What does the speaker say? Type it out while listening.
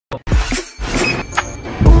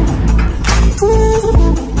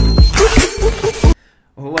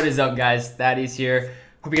What is up, guys? Thaddy's here.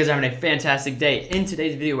 Hope you guys are having a fantastic day. In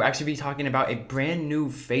today's video, we're actually be talking about a brand new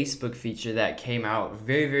Facebook feature that came out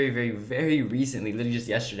very recently, literally just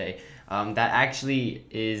yesterday. That actually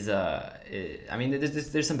is, I mean,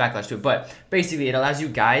 there's some backlash to it, but basically it allows you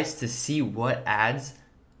guys to see what ads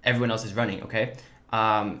everyone else is running, okay?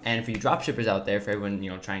 And for you dropshippers out there, for everyone,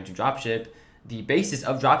 trying to dropship, the basis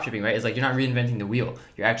of dropshipping, right, is like you're not reinventing the wheel.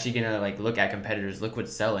 You're actually gonna like look at competitors, look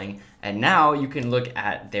what's selling, and now you can look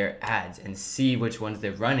at their ads and see which ones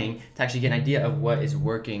they're running to actually get an idea of what is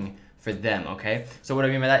working for them, okay? So what I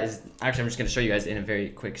mean by that is, actually I'm just gonna show you guys in a very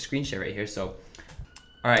quick screen share right here. So,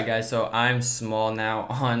 all right guys, so I'm small now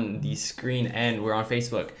on the screen and we're on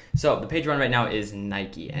Facebook. So the page we're on right now is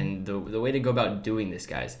Nike, and the way to go about doing this,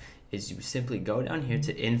 guys, is you simply go down here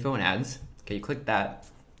to info and ads, okay, you click that,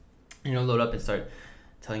 and it'll load up and start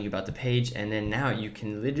telling you about the page, and then now you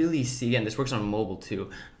can literally see, and this works on mobile too,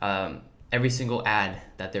 every single ad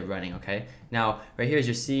that they're running, okay? Now, right here is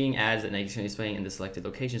you're seeing ads that Nike's displaying in the selected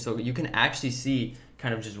location, so you can actually see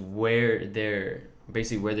kind of just where they're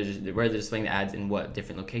displaying the ads in what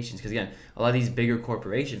different locations, because again, a lot of these bigger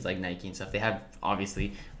corporations like Nike and stuff, they have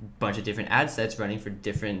obviously a bunch of different ad sets running for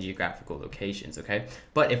different geographical locations, okay?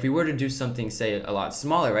 But if we were to do something, say, a lot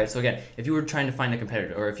smaller, right? So again, if you were trying to find a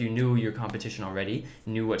competitor, or if you knew your competition already,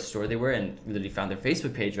 knew what store they were, and literally found their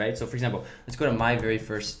Facebook page, right? So for example, let's go to my very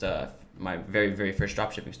first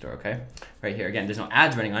dropshipping store, okay? Right here, again, there's no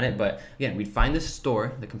ads running on it, but again, we'd find the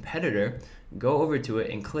store, the competitor, go over to it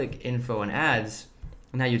and click info and ads.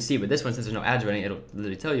 Now you'd see, but this one, since there's no ads running, it'll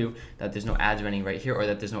literally tell you that there's no ads running right here, or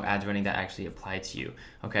that there's no ads running that actually apply to you,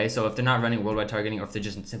 okay? So if they're not running worldwide targeting, or if they're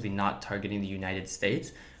just simply not targeting the United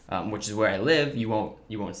States, which is where I live, you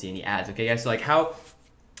won't see any ads, okay guys? So like how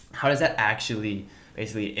does that actually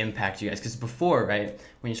basically impact you guys? Because before, right,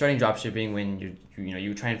 when you're starting dropshipping, when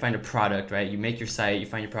you try and find a product, right, you make your site, you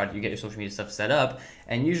find your product, you get your social media stuff set up,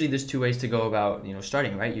 and usually there's two ways to go about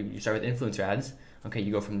starting, right? You start with influencer ads. Okay,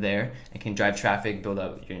 you go from there and can drive traffic, build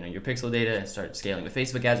up your pixel data, and start scaling with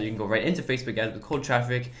Facebook ads, or you can go right into Facebook ads with cold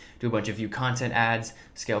traffic, do a bunch of view content ads,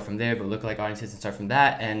 scale from there, but lookalike audiences and start from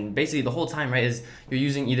that. And basically the whole time, right, is you're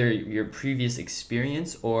using either your previous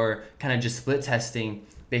experience or kind of just split testing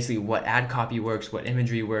basically what ad copy works, what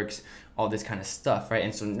imagery works, all this kind of stuff, right?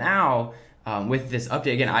 And so now with this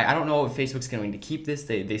update, again, I don't know if Facebook's going to keep this.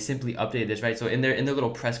 They simply updated this, right? So in their little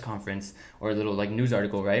press conference or little like news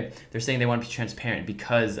article, right, they're saying they want to be transparent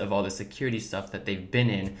because of all the security stuff that they've been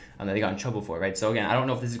in that they got in trouble for, right? So again, I don't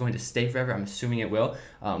know if this is going to stay forever. I'm assuming it will,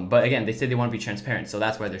 but again, they said they want to be transparent, so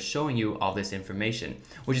that's why they're showing you all this information,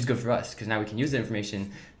 which is good for us because now we can use the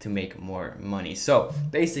information to make more money. So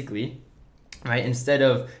basically, right, instead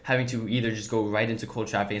of having to either just go right into cold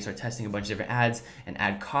traffic and start testing a bunch of different ads and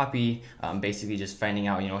ad copy, basically just finding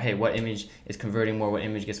out, hey, what image is converting more, what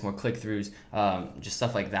image gets more click-throughs, just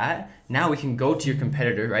stuff like that. Now we can go to your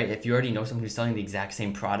competitor, right? If you already know someone who's selling the exact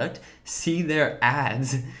same product, see their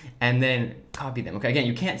ads and then copy them. Okay, again,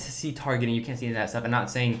 you can't see targeting, you can't see any of that stuff. I'm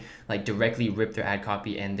not saying like directly rip their ad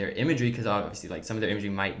copy and their imagery, because obviously like some of their imagery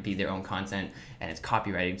might be their own content and it's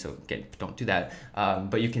copyrighted, so again, don't do that.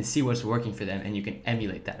 But you can see what's working for them and you can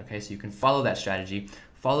emulate that, okay? So you can follow that strategy,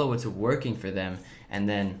 follow what's working for them, and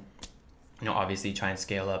then obviously try and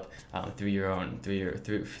scale up through your own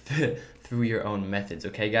methods,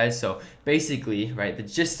 okay guys? So basically, right, the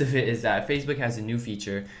gist of it is that Facebook has a new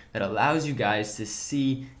feature that allows you guys to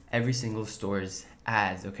see every single store's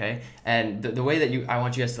ads, okay? And the way that I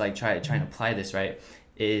want you guys to like try and apply this, right,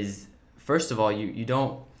 is first of all, you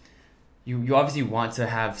obviously want to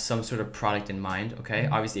have some sort of product in mind, okay?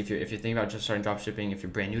 Obviously, if you're thinking about just starting dropshipping, if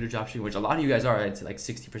you're brand new to dropshipping, which a lot of you guys are, it's like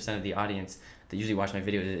 60% of the audience that usually watch my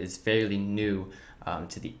videos is fairly new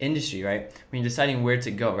to the industry, right? When you're deciding where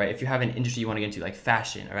to go, right? If you have an industry you want to get into, like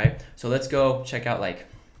fashion, all right? So let's go check out like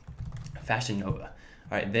Fashion Nova, all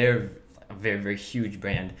right? They're a very huge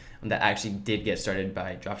brand that actually did get started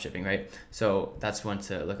by dropshipping, right? So that's one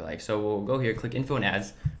to look like. So we'll go here, click info and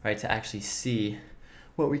ads, right, to actually see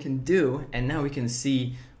what we can do, and now we can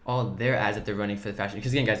see all their ads that they're running for the fashion.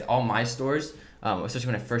 Because again, guys, all my stores, especially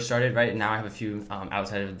when I first started, right, now I have a few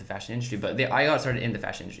outside of the fashion industry, but I got started in the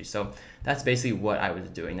fashion industry, so that's basically what I was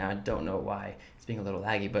doing. Now I don't know why it's being a little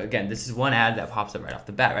laggy, but again, this is one ad that pops up right off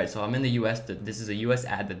the bat, right? So I'm in the US. This is a US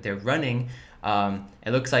ad that they're running.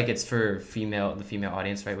 It looks like it's for the female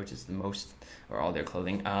audience, right, which is the most, or all their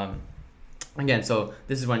clothing. Again, so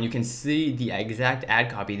this is one, you can see the exact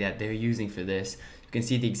ad copy that they're using for this. You You can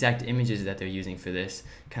see the exact images that they're using for this,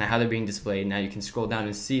 kind of how they're being displayed. Now you can scroll down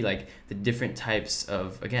and see like the different types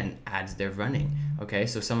of, again, ads they're running. Okay,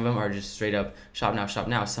 so some of them are just straight up shop now, shop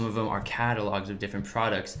now. Some of them are catalogs of different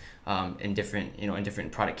products in different, in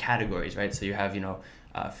different product categories, right? So you have,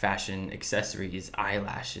 fashion, accessories,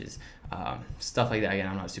 eyelashes, stuff like that. Again,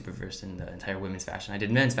 I'm not super versed in the entire women's fashion. I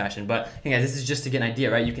did men's fashion, but hey guys, this is just to get an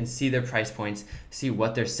idea, right? You can see their price points, see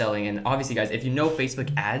what they're selling, and obviously guys, if you know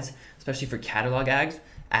Facebook ads, especially for catalog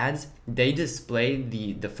ads, they display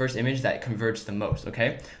the first image that converts the most,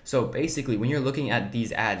 okay? So basically, when you're looking at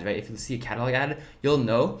these ads, right, if you see a catalog ad, you'll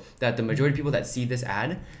know that the majority of people that see this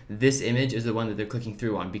ad, this image is the one that they're clicking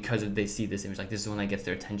through on because they see this image, like this is the one that gets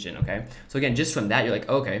their attention, okay? So again, just from that, you're like,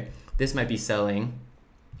 okay, this might be selling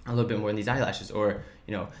a little bit more than these eyelashes, or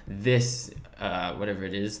this whatever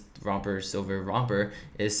it is, silver romper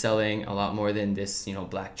is selling a lot more than this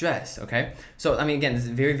black dress. Okay, so I mean, again, this is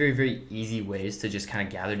very, very, very easy ways to just kind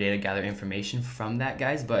of gather data, gather information from that,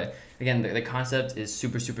 guys. But again, the concept is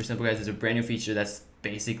super, super simple, guys. It's a brand new feature. That's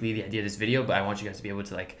basically the idea of this video, but I want you guys to be able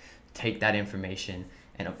to like take that information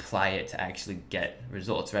and apply it to actually get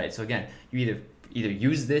results, right? So again, you either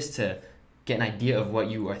use this to get an idea of what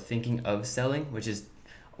you are thinking of selling, which is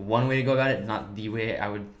one way to go about it, not the way I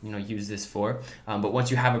would use this for, but once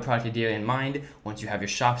you have a product idea in mind, once you have your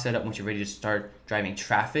shop set up, once you're ready to start driving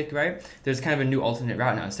traffic, right, there's kind of a new alternate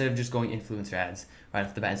route now. Instead of just going influencer ads right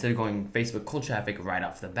off the bat, instead of going Facebook cold traffic right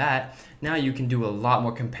off the bat, now you can do a lot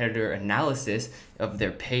more competitor analysis of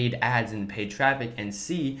their paid ads and paid traffic and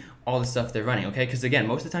see all the stuff they're running, okay? Because again,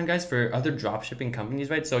 most of the time, guys, for other dropshipping companies,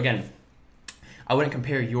 right, so again, I wouldn't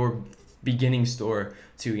compare your beginning store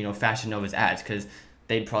to Fashion Nova's ads, because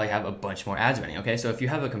they'd probably have a bunch more ads running, okay? So if you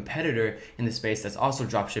have a competitor in the space that's also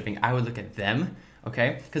drop shipping, I would look at them,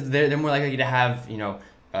 okay? Because they're more likely to have,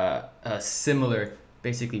 a similar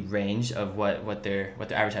basically range of what they're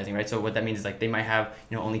advertising, right? So what that means is like they might have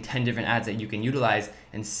only 10 different ads that you can utilize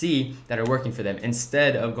and see that are working for them,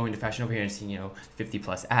 instead of going to Fashion Over here and seeing 50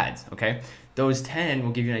 plus ads, okay? Those 10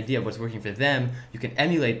 will give you an idea of what's working for them. You can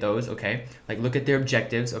emulate those, okay? Like look at their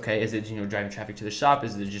objectives, okay? Is it driving traffic to the shop?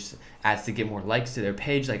 Is it just ads to get more likes to their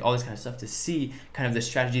page? Like all this kind of stuff to see kind of the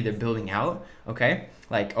strategy they're building out, okay?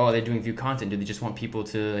 Like, oh, they're doing view content. Do they just want people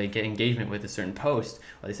to like get engagement with a certain post?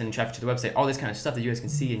 Are they sending traffic to the website? All this kind of stuff that you guys can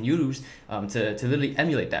see and use to literally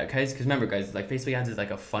emulate that, okay? Because remember, guys, like Facebook ads is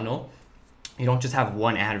like a funnel. You don't just have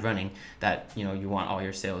one ad running that you want all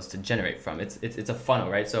your sales to generate from. It's a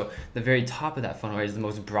funnel, right? So the very top of that funnel, right, is the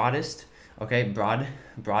most broadest, okay, broad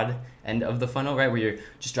end of the funnel, right, where you're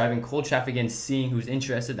just driving cold traffic and seeing who's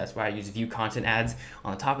interested. That's why I use view content ads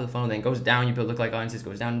on the top of the funnel. Then it goes down, you build lookalike audiences,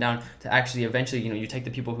 goes down and down to actually eventually you take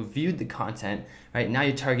the people who viewed the content, right? Now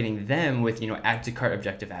you're targeting them with add to cart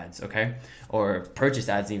objective ads, okay, or purchase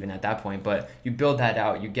ads even at that point. But you build that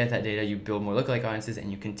out, you get that data, you build more lookalike audiences,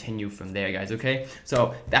 and you continue from there, guys. Okay,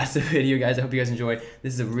 so that's the video, guys. I hope you guys enjoyed.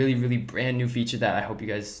 This is a really, really brand new feature that I hope you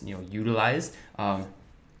guys utilize.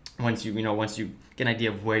 Once you get an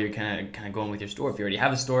idea of where you're kind of going with your store. If you already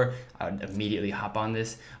have a store, I would immediately hop on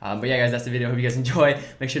this. But yeah, guys, that's the video. I hope you guys enjoy.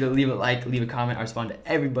 Make sure to leave a like, leave a comment. I respond to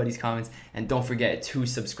everybody's comments, and don't forget to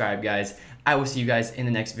subscribe, guys. I will see you guys in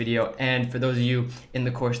the next video. And for those of you in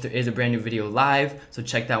the course, there is a brand new video live, so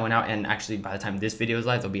check that one out. And actually, by the time this video is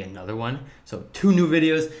live, there'll be another one. So 2 new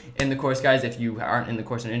videos in the course, guys. If you aren't in the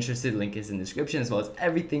course and interested, link is in the description, as well as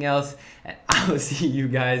everything else. And I will see you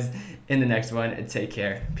guys in the next one. And take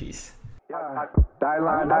care. Peace. Die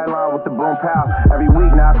line with the boom pow. Every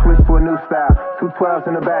week now I switch to a new style. 212s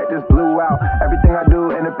in the back just blew out. Everything I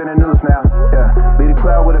do end up in the news now. Yeah, lead a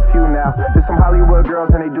club with a few now. Just some Hollywood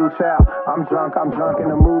girls and they do chow. I'm drunk in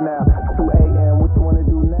the mood now. 2 a.m.